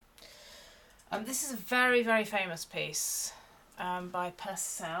This is a very, very famous piece by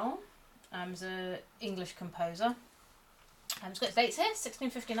Purcell. He's an English composer. It's got its dates here,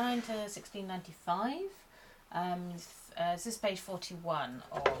 1659 to 1695. This is page 41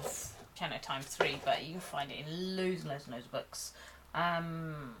 of Piano Time 3, but you can find it in loads and loads and loads of books.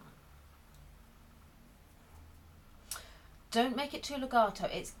 Don't make it too legato.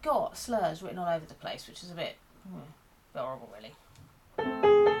 It's got slurs written all over the place, which is a bit horrible, really.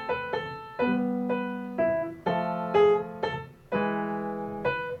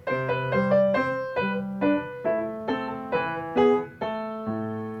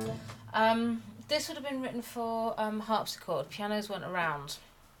 This would have been written for harpsichord. Pianos weren't around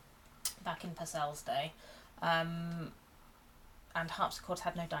back in Purcell's day, and harpsichords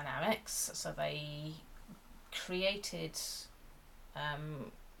had no dynamics, so they created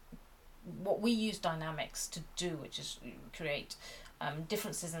what we use dynamics to do, which is create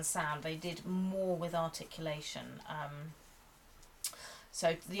differences in sound. They did more with articulation.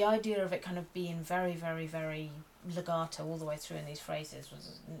 So the idea of it kind of being very, very, very legato all the way through in these phrases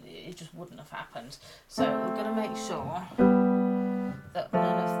it just wouldn't have happened. So we're going to make sure that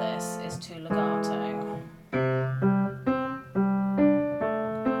none of this is too legato.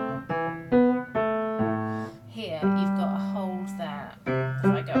 Here you've got a hold there. If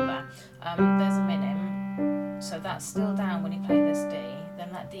I go there, there's a minim, so that's still down when you play this D.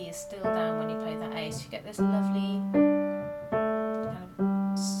 Then that D is still down when you play that A. So you get this lovely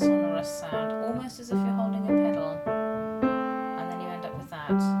sonorous sound, almost as if you're holding a pedal, and then you end up with that.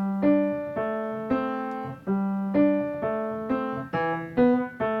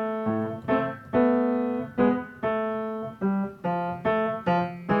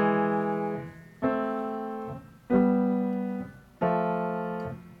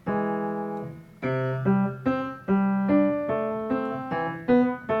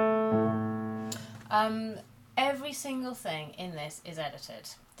 Every single thing in this is edited,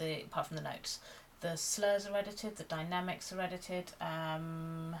 apart from the notes. The slurs are edited, the dynamics are edited.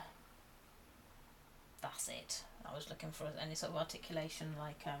 That's it. I was looking for any sort of articulation,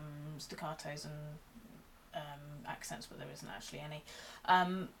 like staccatos and accents, but there isn't actually any.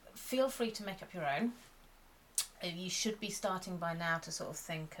 Feel free to make up your own. You should be starting by now to sort of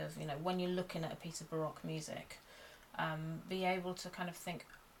think of, when you're looking at a piece of Baroque music, be able to kind of think,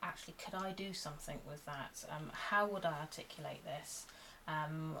 actually, could I do something with that? How would I articulate this?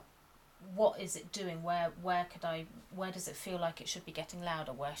 What is it doing? Where does it feel like it should be getting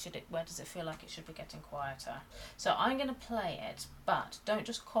louder? Where does it feel like it should be getting quieter? So I'm going to play it, but don't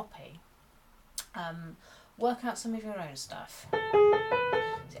just copy. Work out some of your own stuff.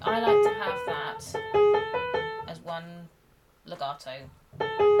 See, I like to have that as one legato.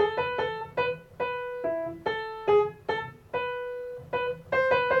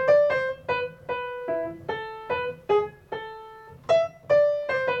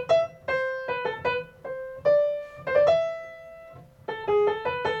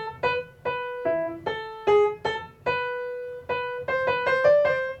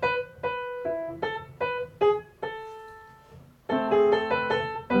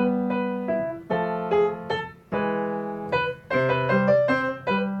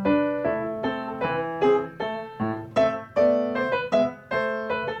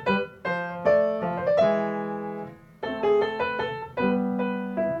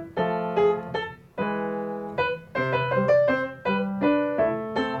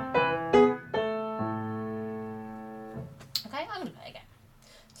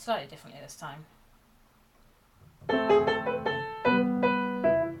 Slightly differently this time.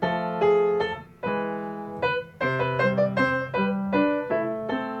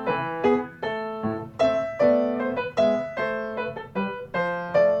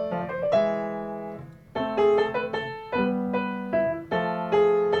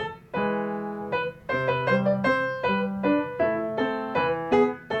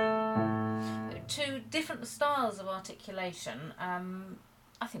 Two different styles of articulation.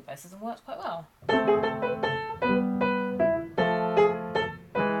 I think both of them worked quite well.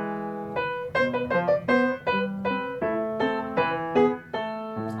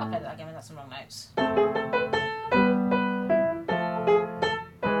 I'll play that again without some wrong notes.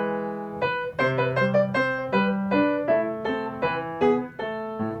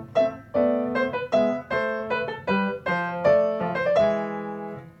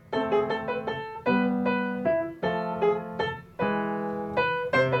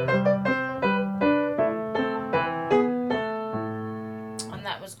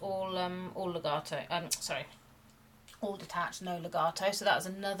 All legato. All detached, no legato. So that was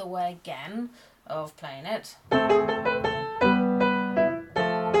another way again of playing it.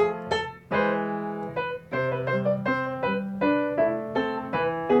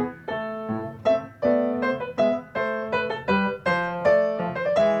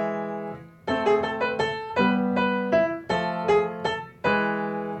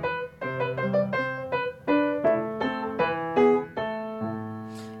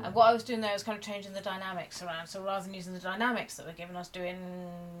 I was doing there was kind of changing the dynamics around. So rather than using the dynamics that were given, I was doing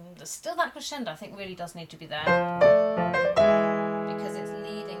still that crescendo. I think really does need to be there because it's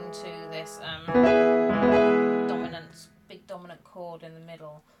leading to this big dominant chord in the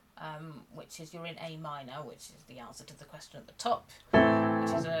middle, which is you're in A minor, which is the answer to the question at the top,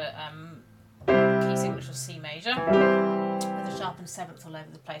 which is a key signature C major with a sharpened seventh all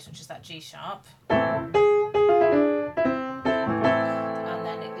over the place, which is that G sharp.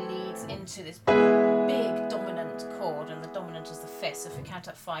 Into this big dominant chord, and the dominant is the fifth. So if we count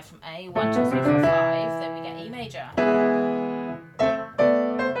up 5 from A, 1, 2, 3, 4, 5, then we get E major.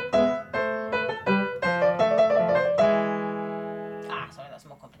 Sorry, that's a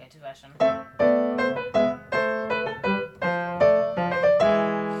more complicated version.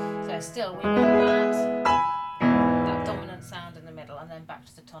 So still, we want that dominant sound in the middle, and then back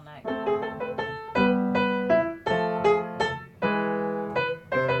to the tonic.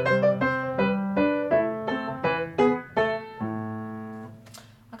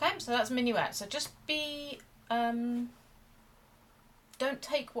 So that's Minuet. So just don't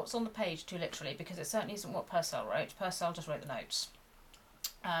take what's on the page too literally, because it certainly isn't what Purcell wrote. Purcell just wrote the notes.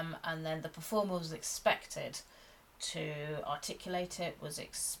 And then the performer was expected to articulate it, was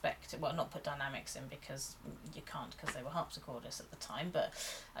expected, well, not put dynamics in because you can't, because they were harpsichordists at the time, but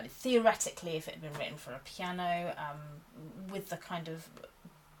I mean, theoretically, if it had been written for a piano, with the kind of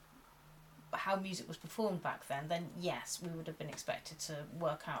how music was performed back then yes, we would have been expected to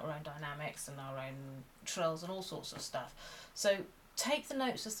work out our own dynamics and our own trills and all sorts of stuff. So take the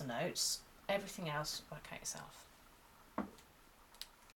notes as the notes, everything else work out yourself.